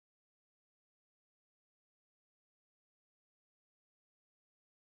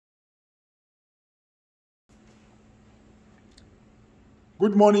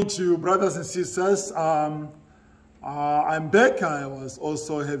Good morning to brothers and sisters. I'm back. I was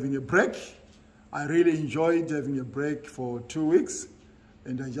also having a break. I really enjoyed having a break for 2 weeks,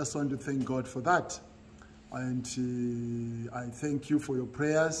 and I just want to thank God for that. And I thank you for your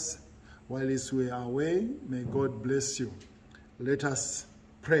prayers while we are away. May God bless you. Let us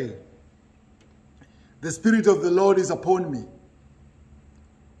pray. The Spirit of the Lord is upon me.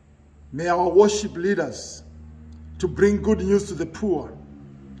 May our worship lead us to bring good news to the poor,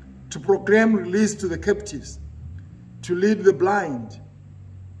 to proclaim release to the captives, to lead the blind,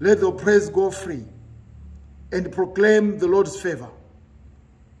 let the oppressed go free, and proclaim the Lord's favor.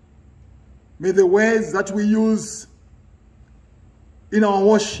 May the words that we use in our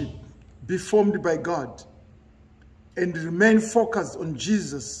worship be formed by God and remain focused on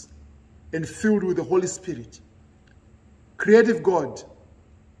Jesus and filled with the Holy Spirit. Creative God,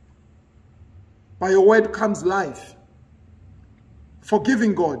 by your word comes life.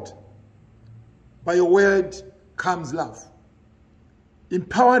 Forgiving God, by your word comes love.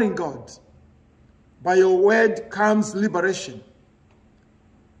 Empowering God, by your word comes liberation.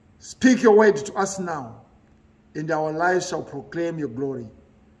 Speak your word to us now, and our lives shall proclaim your glory.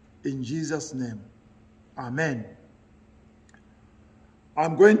 In Jesus' name, amen.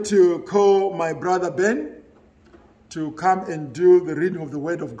 I'm going to call my brother Ben to come and do the reading of the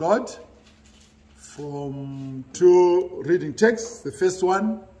word of God from 2 reading texts. The first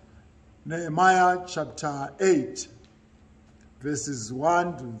one, Nehemiah chapter 8, verses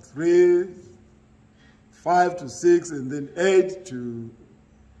 1 to 3, 5 to 6, and then 8 to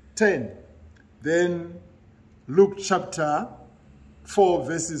 10. Then Luke chapter 4,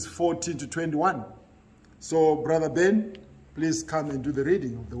 verses 14 to 21. So, Brother Ben, please come and do the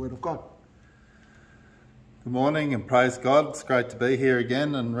reading of the Word of God. Good morning and praise God. It's great to be here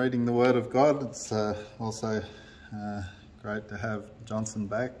again and reading the Word of God. It's also great to have Johnson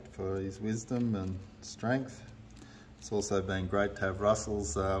back for his wisdom and strength. It's also been great to have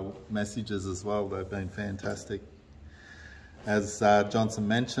Russell's messages as well. They've been fantastic. As Johnson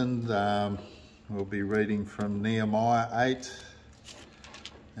mentioned, we'll be reading from Nehemiah 8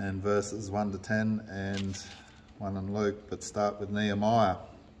 and verses 1 to 10 and 1 in Luke, but start with Nehemiah.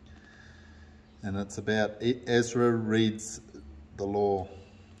 And it's about Ezra reads the law.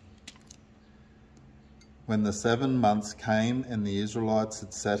 When the 7 months came and the Israelites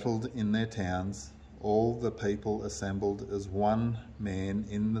had settled in their towns, all the people assembled as one man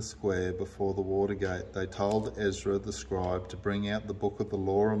in the square before the water gate. They told Ezra the scribe to bring out the book of the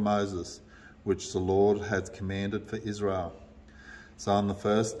law of Moses, which the Lord had commanded for Israel. So on the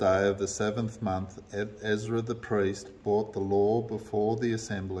first day of the 7th month, Ezra the priest brought the law before the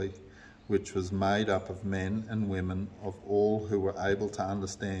assembly, which was made up of men and women of all who were able to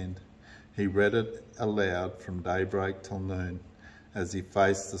understand. He read it aloud from daybreak till noon, as he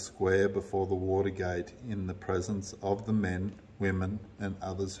faced the square before the water gate in the presence of the men, women, and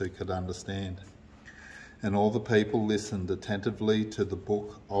others who could understand. And all the people listened attentively to the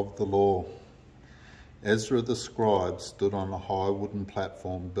book of the law. Ezra the scribe stood on a high wooden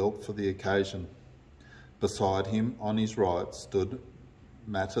platform built for the occasion. Beside him, on his right, stood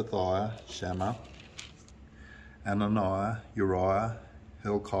Mattithiah, Shammah, Ananiah, Uriah,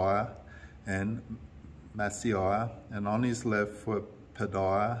 Hilkiah, and Maaseiah, and on his left were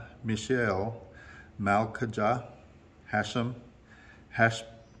Pedaiah, Mishael, Malchijah, Hashem,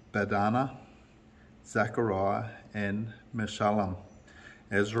 Hashbaddanah, Zechariah, and Meshullam.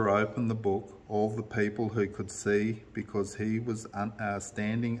 Ezra opened the book, all the people who could see, because he was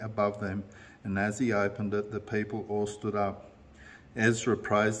standing above them, and as he opened it, the people all stood up. Ezra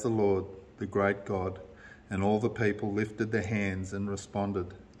praised the Lord, the great God, and all the people lifted their hands and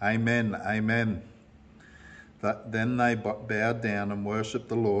responded, Amen, Amen. Then they bowed down and worshipped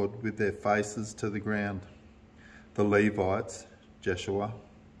the Lord with their faces to the ground. The Levites, Jeshua,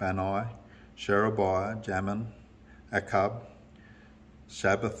 Bani, Sherebiah, Jamin, Akkub,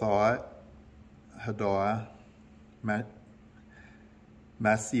 Shabbathai, Hodiah,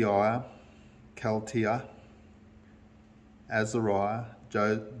 Maaseiah, Keltiah, Azariah,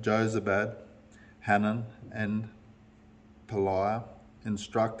 Jozabad, Hanan, and Peliah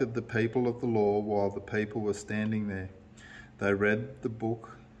instructed the people of the law while the people were standing there. They read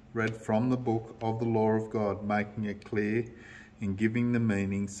from the book of the law of God, making it clear and giving the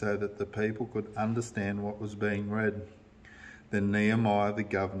meaning so that the people could understand what was being read. Then Nehemiah the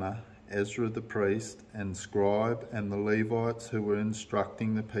governor, Ezra the priest and scribe, and the Levites who were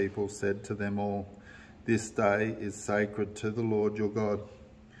instructing the people said to them all, This day is sacred to the Lord your God.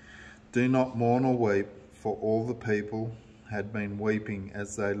 Do not mourn or weep, for all the people had been weeping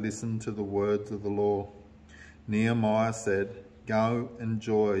as they listened to the words of the law. Nehemiah said, Go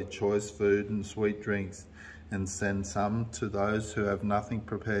enjoy choice food and sweet drinks, and send some to those who have nothing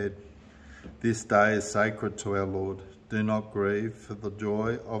prepared. This day is sacred to our Lord. Do not grieve, for the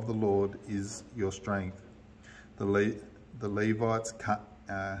joy of the Lord is your strength. The Levites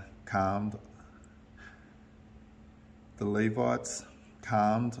calmed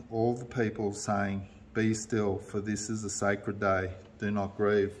all the people, saying, Be still, for this is a sacred day. Do not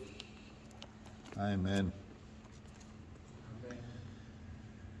grieve. Amen.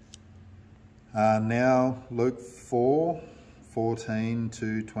 Now Luke 4:14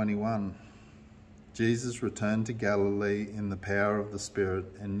 to 21. Jesus returned to Galilee in the power of the Spirit,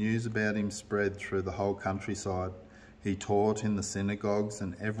 and news about him spread through the whole countryside. He taught in the synagogues,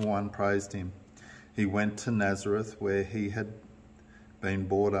 and everyone praised him. He went to Nazareth, where he had been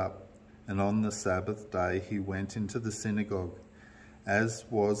brought up, and on the Sabbath day he went into the synagogue, as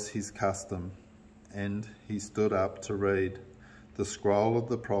was his custom, and he stood up to read. The scroll of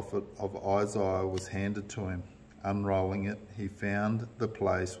the prophet of Isaiah was handed to him. Unrolling it, he found the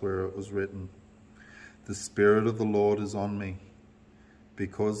place where it was written, The Spirit of the Lord is on me,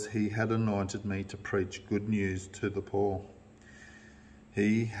 because he had anointed me to preach good news to the poor.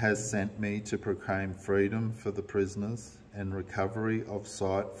 He has sent me to proclaim freedom for the prisoners and recovery of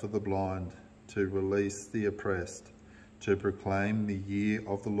sight for the blind, to release the oppressed, to proclaim the year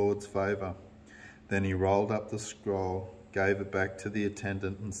of the Lord's favour. Then he rolled up the scroll, gave it back to the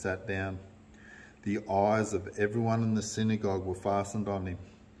attendant, and sat down. The eyes of everyone in the synagogue were fastened on him,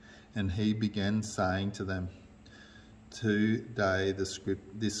 and he began saying to them, Today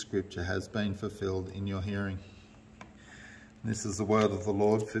this scripture has been fulfilled in your hearing. This is the word of the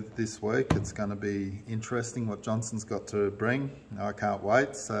Lord for this week. It's going to be interesting what Johnson's got to bring. I can't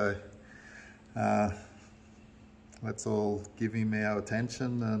wait, so let's all give him our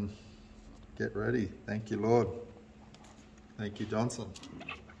attention and get ready. Thank you, Lord. Thank you, Johnson.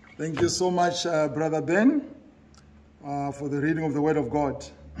 Thank you so much, Brother Ben, for the reading of the Word of God.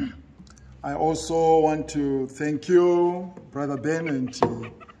 I also want to thank you, Brother Ben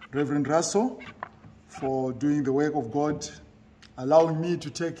and Reverend Russell, for doing the work of God, allowing me to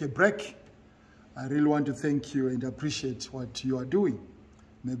take a break. I really want to thank you and appreciate what you are doing.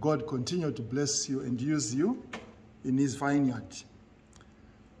 May God continue to bless you and use you in his vineyard.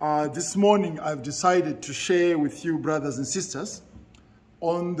 This morning, I've decided to share with you, brothers and sisters,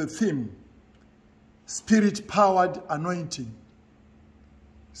 on the theme, Spirit-Powered Anointing.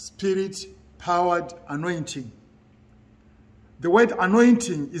 Spirit-Powered Anointing. The word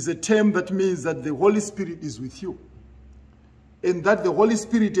anointing is a term that means that the Holy Spirit is with you, and that the Holy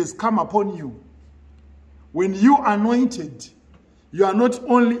Spirit has come upon you. When you are anointed, you are not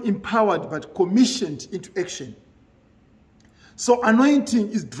only empowered, but commissioned into action. So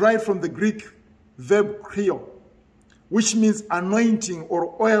anointing is derived from the Greek verb chrio, which means anointing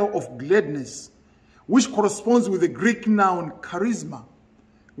or oil of gladness, which corresponds with the Greek noun charisma,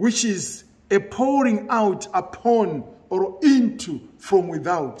 which is a pouring out upon or into from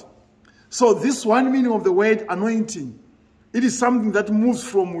without. So this one meaning of the word anointing, it is something that moves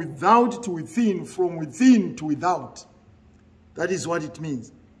from without to within, from within to without. That is what it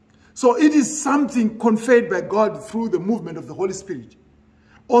means. So it is something conferred by God through the movement of the Holy Spirit.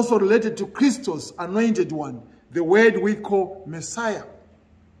 Also related to Christos, anointed one, the word we call Messiah.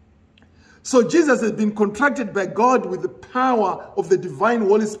 So Jesus has been contracted by God with the power of the divine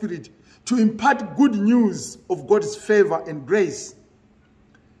Holy Spirit to impart good news of God's favor and grace.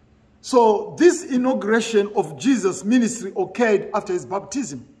 So this inauguration of Jesus' ministry occurred after his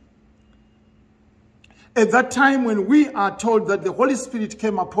baptism. At that time, when we are told that the Holy Spirit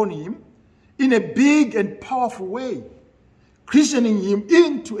came upon him in a big and powerful way, christening him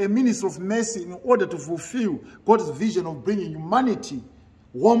into a ministry of mercy in order to fulfill God's vision of bringing humanity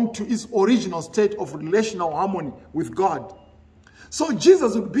home to its original state of relational harmony with God. So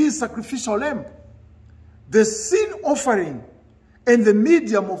Jesus would be a sacrificial lamb, the sin offering, and the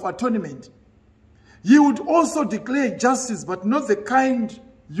medium of atonement. He would also declare justice, but not the kind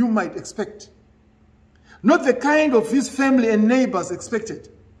you might expect. Not the kind of his family and neighbors expected.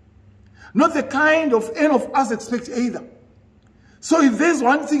 Not the kind of any of us expect either. So if there's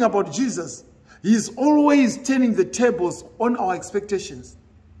one thing about Jesus, he is always turning the tables on our expectations.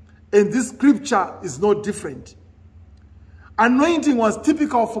 And this scripture is no different. Anointing was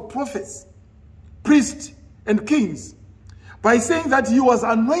typical for prophets, priests, and kings. By saying that he was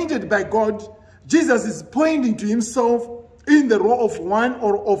anointed by God, Jesus is pointing to himself in the role of one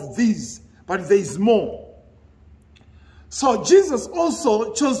or of these, but there is more. So Jesus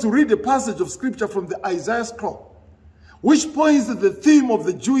also chose to read a passage of scripture from the Isaiah scroll, which points to the theme of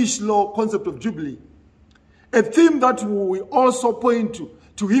the Jewish law concept of Jubilee. a theme that we also point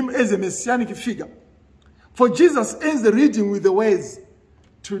to him as a messianic figure. For Jesus ends the reading with the words,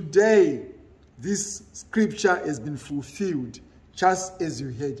 "Today this scripture has been fulfilled, just as you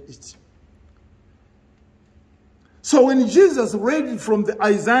heard it." So when Jesus read from the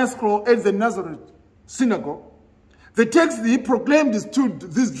Isaiah scroll at the Nazareth synagogue, the text he proclaimed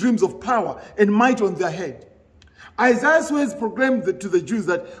these dreams of power and might on their head. Isaiah's words proclaimed to the Jews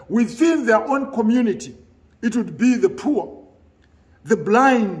that within their own community, it would be the poor, the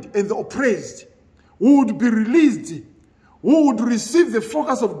blind, and the oppressed who would be released, who would receive the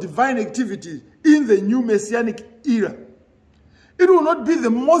focus of divine activity in the new messianic era. It will not be the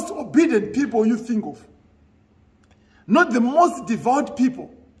most obedient people you think of, not the most devout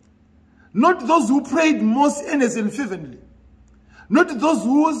people, not those who prayed most earnestly and fervently, not those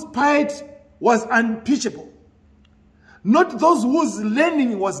whose piety was unimpeachable, not those whose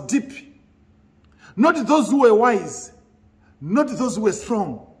learning was deep, not those who were wise, not those who were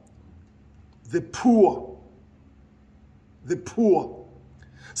strong. The poor. The poor.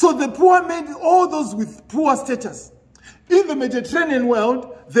 So the poor meant all those with poor status. In the Mediterranean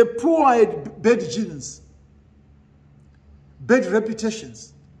world, the poor had bad genes, bad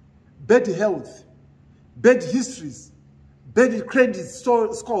reputations, bad health, bad histories, bad credit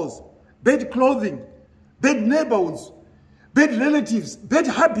scores, bad clothing, bad neighborhoods, bad relatives, bad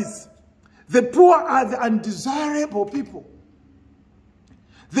habits. The poor are the undesirable people.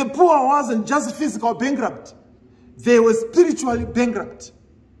 The poor wasn't just physical bankrupt. They were spiritually bankrupt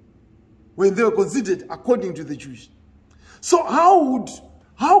when they were considered according to the Jews. So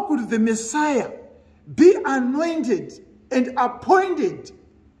how could the Messiah be anointed and appointed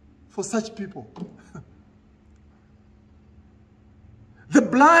for such people? The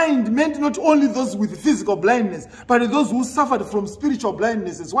blind meant not only those with physical blindness, but those who suffered from spiritual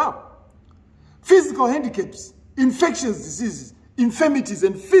blindness as well. Physical handicaps, infectious diseases, infirmities,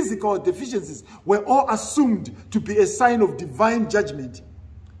 and physical deficiencies were all assumed to be a sign of divine judgment.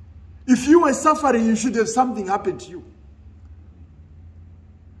 If you were suffering, you should have something happen to you.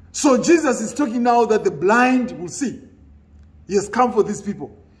 So Jesus is talking now that the blind will see. He has come for these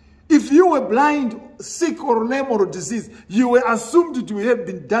people. If you were blind, sick, or lame, or diseased, you were assumed to have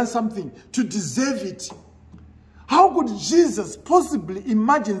been done something to deserve it. How could Jesus possibly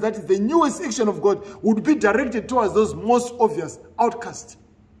imagine that the newest action of God would be directed towards those most obvious outcasts?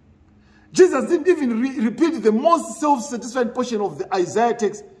 Jesus didn't even repeat the most self-satisfied portion of the Isaiah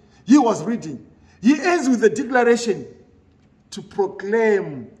text he was reading. He ends with a declaration to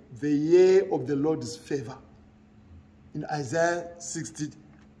proclaim the year of the Lord's favor. In Isaiah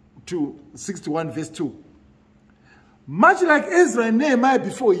 61 verse 2. Much like Ezra and Nehemiah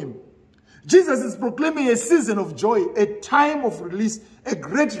before him, Jesus is proclaiming a season of joy, a time of release, a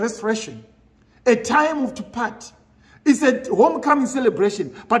great restoration, a time of to part. It's a homecoming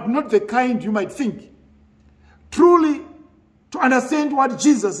celebration, but not the kind you might think. Truly, to understand what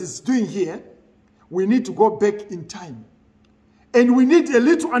Jesus is doing here, we need to go back in time. And we need a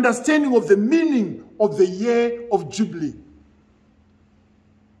little understanding of the meaning of the year of Jubilee.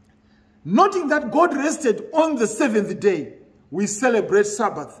 Noting that God rested on the seventh day, we celebrate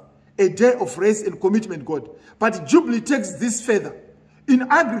Sabbath, a day of rest and commitment to God. But Jubilee takes this further. In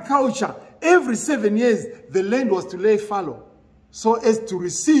agriculture, every 7 years, the land was to lay fallow, so as to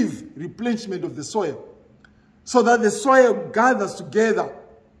receive replenishment of the soil, so that the soil gathers together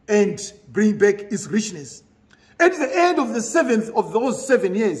and bring back its richness. At the end of the seventh of those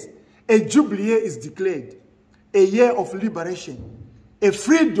 7 years, a Jubilee year is declared, a year of liberation, a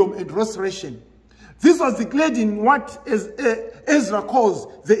freedom and restoration. This was declared in what Ezra calls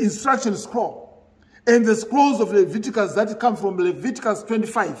the instruction scroll, and the scrolls of Leviticus that come from Leviticus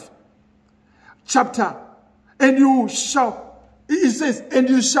 25 chapter. And you shall, it says, and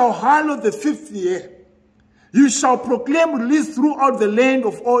you shall hallow the 5th year. You shall proclaim release throughout the land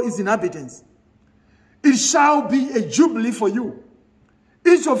of all its inhabitants. It shall be a jubilee for you.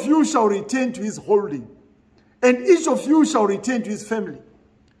 Each of you shall return to his holding, and each of you shall return to his family.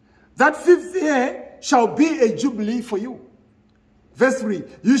 That 5th year shall be a jubilee for you. Verse 3,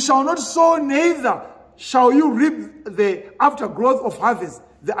 you shall not sow, neither shall you reap the aftergrowth of harvest,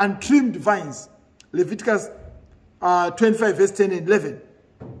 the untrimmed vines. Leviticus 25, verse 10 and 11.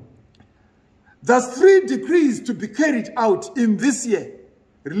 Thus 3 decrees to be carried out in this year: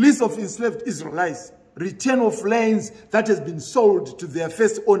 release of enslaved Israelites, return of lands that has been sold to their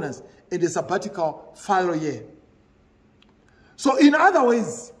first owners, and a sabbatical fallow year. So in other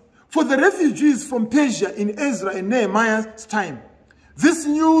ways, for the refugees from Persia in Ezra and Nehemiah's time, this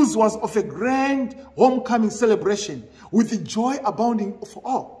news was of a grand homecoming celebration with joy abounding for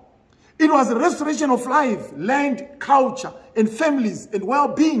all. It was a restoration of life, land, culture, and families, and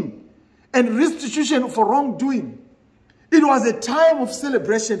well-being, and restitution for wrongdoing. It was a time of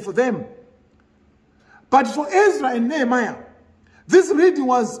celebration for them. But for Ezra and Nehemiah, this reading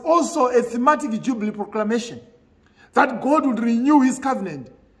was also a thematic jubilee proclamation that God would renew his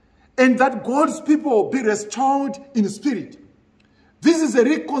covenant and that God's people will be restored in spirit. This is a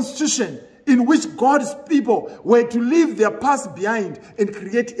reconstitution in which God's people were to leave their past behind and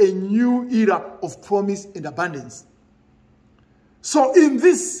create a new era of promise and abundance. So in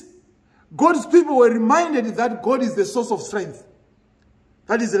this, God's people were reminded that God is the source of strength.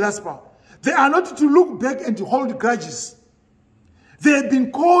 That is the last part. They are not to look back and to hold grudges. They have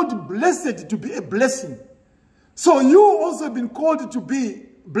been called blessed to be a blessing. So you also have been called to be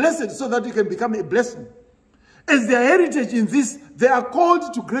blessed so that you can become a blessing. As their heritage in this, they are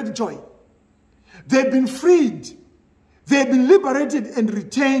called to great joy. They have been freed. They have been liberated and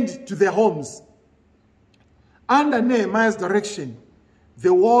returned to their homes. Under Nehemiah's direction,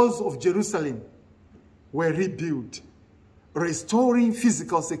 the walls of Jerusalem were rebuilt, restoring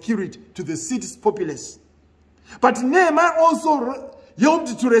physical security to the city's populace. But Nehemiah also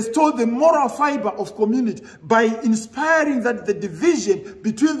helped to restore the moral fiber of community by inspiring that the division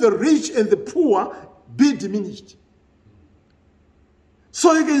between the rich and the poor be diminished.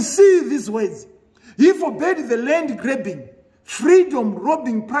 So you can see these words. He forbade the land grabbing, freedom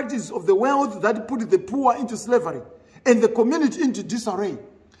robbing practice of the wealth that put the poor into slavery and the community into disarray.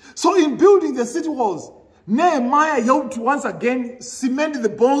 So in building the city walls, Nehemiah helped to once again cement the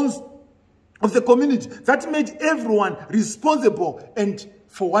bones of the community that made everyone responsible and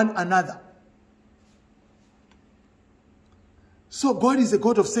for one another. So God is a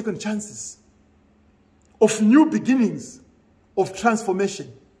God of second chances, of new beginnings, of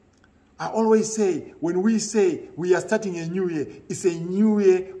transformation. I always say, when we say we are starting a new year, it's a new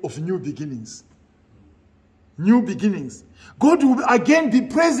year of new beginnings. New beginnings. God will again be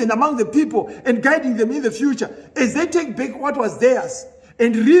present among the people and guiding them in the future as they take back what was theirs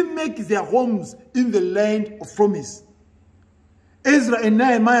and remake their homes in the land of promise. Ezra and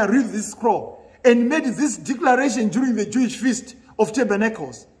Nehemiah read this scroll and made this declaration during the Jewish Feast of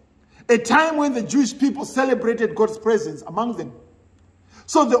Tabernacles, a time when the Jewish people celebrated God's presence among them.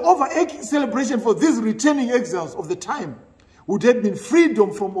 So the overarching celebration for these returning exiles of the time would have been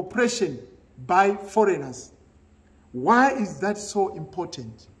freedom from oppression by foreigners. Why is that so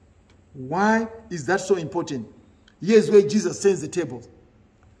important? Why is that so important? Here's where Jesus sends the tables.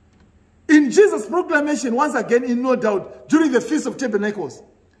 In Jesus' proclamation, once again, in no doubt, during the Feast of Tabernacles,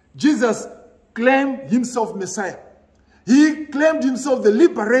 Jesus claimed himself Messiah. He claimed himself the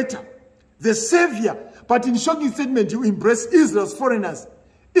liberator, the savior, but in shocking statement, he embraced Israel's foreigners.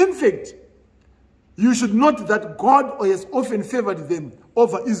 In fact, you should note that God has often favored them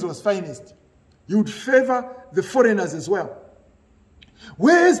over Israel's finest. He would favor the foreigners as well.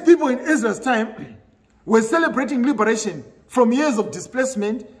 Whereas people in Israel's time were celebrating liberation from years of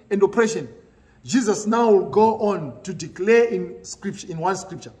displacement and oppression, Jesus now will go on to declare in scripture, in our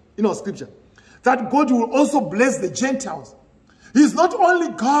scripture, that God will also bless the Gentiles. He is not only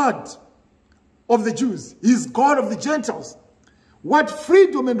God of the Jews, he is God of the Gentiles. What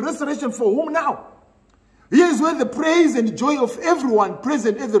freedom and restoration for whom now? Here is where the praise and joy of everyone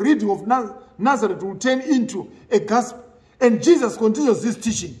present at the reading of Nazareth will turn into a gospel. And Jesus continues this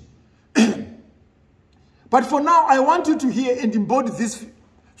teaching. But for now, I want you to hear and embody this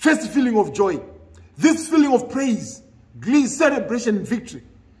first feeling of joy, this feeling of praise, glee, celebration, and victory.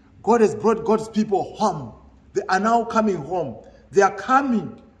 God has brought God's people home. They are now coming home. They are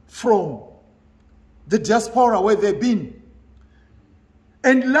coming from the diaspora where they've been.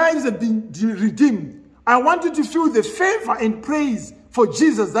 And lives have been redeemed. I want you to feel the favor and praise for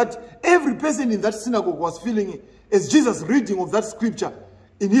Jesus that every person in that synagogue was feeling as Jesus' reading of that scripture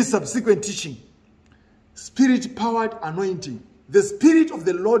in his subsequent teaching. Spirit-powered anointing. The Spirit of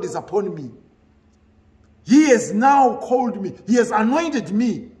the Lord is upon me. He has now called me. He has anointed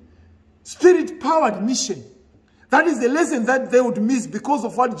me. Spirit-powered mission. That is the lesson that they would miss because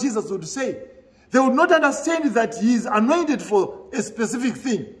of what Jesus would say. They would not understand that he is anointed for a specific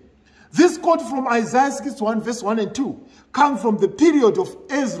thing. This quote from Isaiah 61 verse 1 and 2 comes from the period of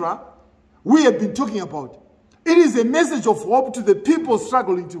Ezra we have been talking about. It is a message of hope to the people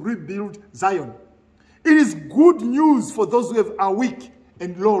struggling to rebuild Zion. It is good news for those who are weak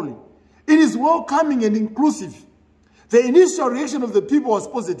and lowly. It is welcoming and inclusive. The initial reaction of the people was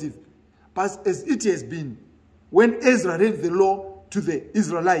positive, but as it has been when Ezra read the law to the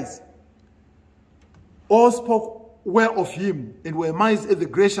Israelites, all spoke well of him and were amazed at the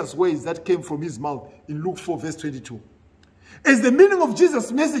gracious ways that came from his mouth in Luke 4 verse 22. As the meaning of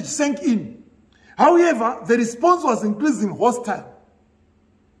Jesus' message sank in, however, the response was increasingly hostile.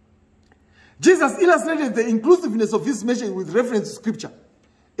 Jesus illustrated the inclusiveness of his message with reference to scripture.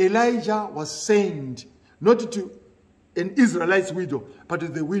 Elijah was sent not to an Israelite widow, but to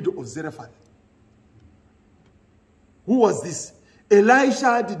the widow of Zarephath. Who was this?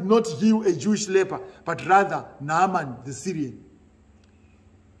 Elisha did not heal a Jewish leper, but rather Naaman the Syrian.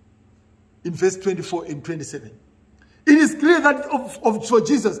 In verse 24 and 27. It is clear that for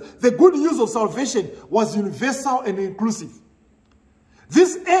Jesus, the good news of salvation was universal and inclusive.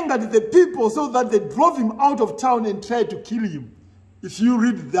 This angered the people so that they drove him out of town and tried to kill him. If you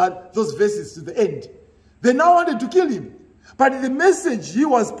read those verses to the end, they now wanted to kill him. But the message he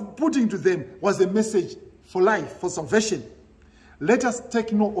was putting to them was a message for life, for salvation. Let us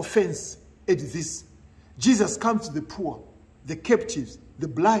take no offense at this. Jesus comes to the poor, the captives, the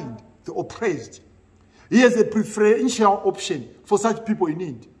blind, the oppressed. He has a preferential option for such people in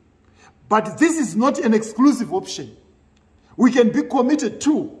need. But this is not an exclusive option. We can be committed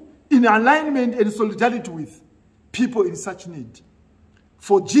to, in alignment and solidarity with, people in such need.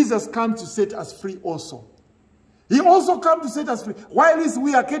 For Jesus comes to set us free also. He also comes to set us free. While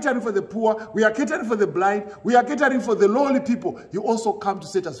we are catering for the poor, we are catering for the blind, we are catering for the lowly people, he also comes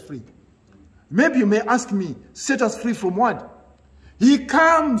to set us free. Maybe you may ask me, set us free from what? He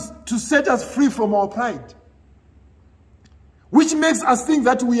comes to set us free from our pride, which makes us think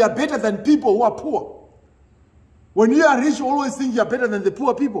that we are better than people who are poor. When you are rich, you always think you are better than the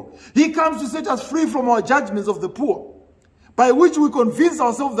poor people. He comes to set us free from our judgments of the poor, by which we convince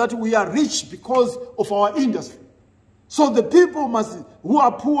ourselves that we are rich because of our industry. So the people who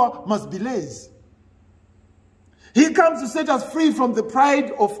are poor must be lazy. He comes to set us free from the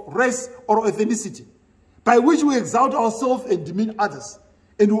pride of race or ethnicity, by which we exalt ourselves and demean others,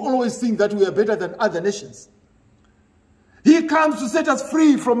 and we always think that we are better than other nations. He comes to set us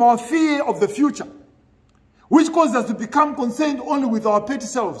free from our fear of the future, which causes us to become concerned only with our petty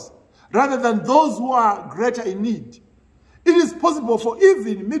selves, rather than those who are greater in need. It is possible for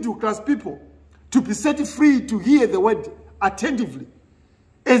even middle-class people to be set free to hear the word attentively,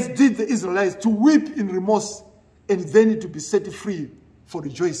 as did the Israelites, to weep in remorse, and then to be set free for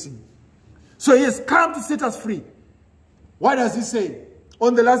rejoicing. So he has come to set us free. What does he say?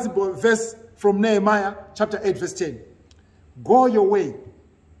 On the last verse from Nehemiah, chapter 8, verse 10. Go your way.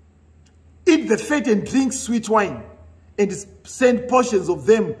 Eat the fat and drink sweet wine, and send portions of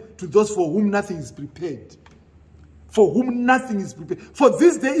them to those for whom nothing is prepared. For whom nothing is prepared. For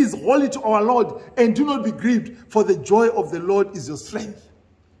this day is holy to our Lord, and do not be grieved, for the joy of the Lord is your strength.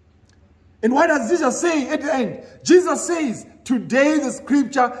 And what does Jesus say at the end? Jesus says, today the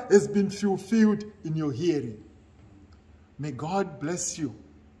scripture has been fulfilled in your hearing. May God bless you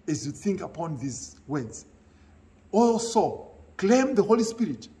as you think upon these words. Also, claim the Holy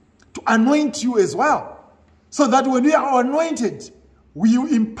Spirit to anoint you as well, so that when you are anointed, you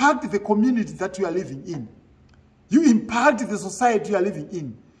impact the community that you are living in. You impact the society you are living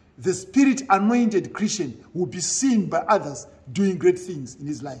in. The Spirit-anointed Christian will be seen by others doing great things in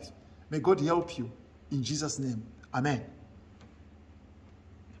his life. May God help you. In Jesus' name, amen.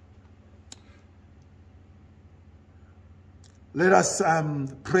 Let us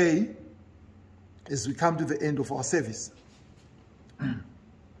pray as we come to the end of our service.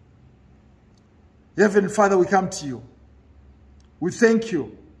 Heavenly Father, we come to you. We thank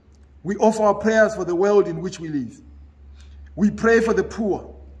you. We offer our prayers for the world in which we live. We pray for the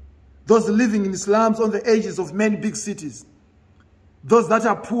poor, those living in slums on the edges of many big cities, those that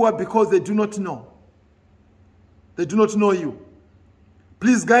are poor because they do not know. They do not know you.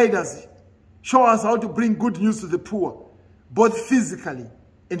 Please guide us. Show us how to bring good news to the poor, both physically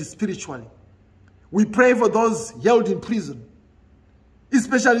and spiritually. We pray for those held in prison,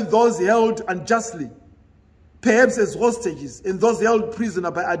 especially those held unjustly, perhaps as hostages, and those held prisoner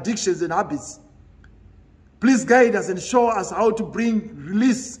by addictions and habits. Please guide us and show us how to bring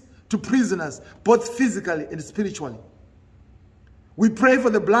release to prisoners, both physically and spiritually. We pray for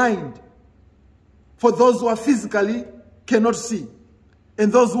the blind, for those who are physically cannot see,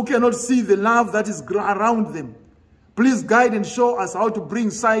 and those who cannot see the love that is around them. Please guide and show us how to bring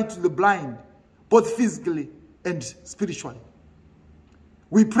sight to the blind, both physically and spiritually.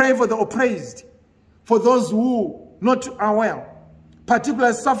 We pray for the oppressed, for those who not are well,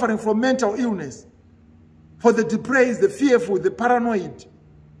 particularly suffering from mental illness, for the depraved, the fearful, the paranoid.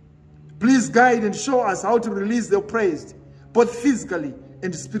 Please guide and show us how to release the oppressed, both physically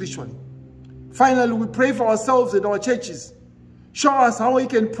and spiritually. Finally, we pray for ourselves and our churches. Show us how we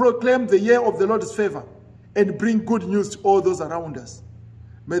can proclaim the year of the Lord's favor and bring good news to all those around us.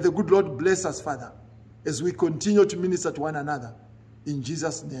 May the good Lord bless us, Father. as we continue to minister to one another. In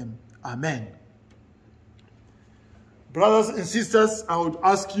Jesus' name, amen. Brothers and sisters, I would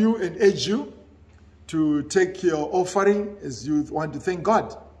ask you and urge you to take your offering as you want to thank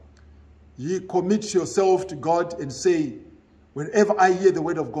God. You commit yourself to God and say, whenever I hear the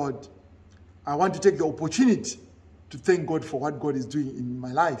word of God, I want to take the opportunity to thank God for what God is doing in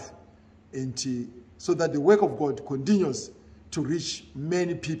my life, and so that the work of God continues to reach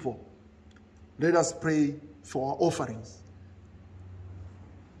many people. Let us pray for our offerings.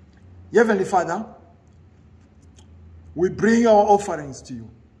 Heavenly Father, we bring our offerings to you.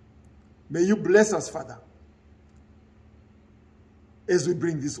 May you bless us, Father, as we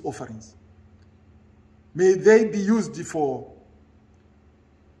bring these offerings. May they be used for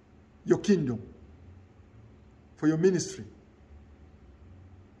your kingdom, for your ministry,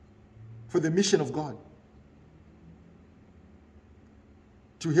 for the mission of God,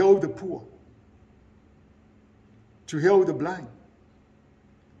 to help the poor, to help the blind,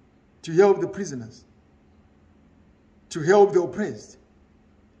 to help the prisoners, to help the oppressed.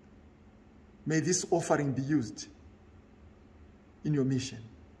 May this offering be used in your mission.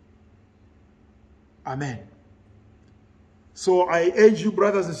 Amen. So I urge you,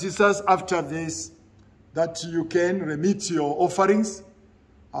 brothers and sisters, after this, that you can remit your offerings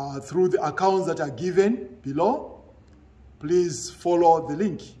through the accounts that are given below. Please follow the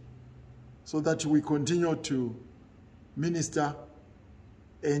link so that we continue to minister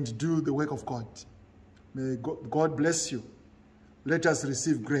and do the work of God. May God bless you. Let us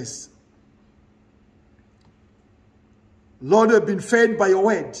receive grace. Lord, we have been fed by your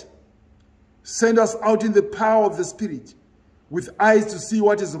word. Send us out in the power of the Spirit, with eyes to see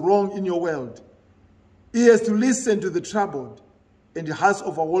what is wrong in your world, ears to listen to the troubled, and hearts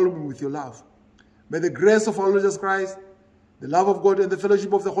overwhelming with your love. May the grace of our Lord Jesus Christ, the love of God, and the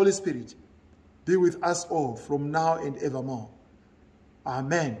fellowship of the Holy Spirit be with us all from now and evermore.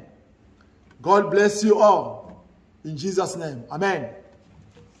 Amen. God bless you all. In Jesus' name. Amen.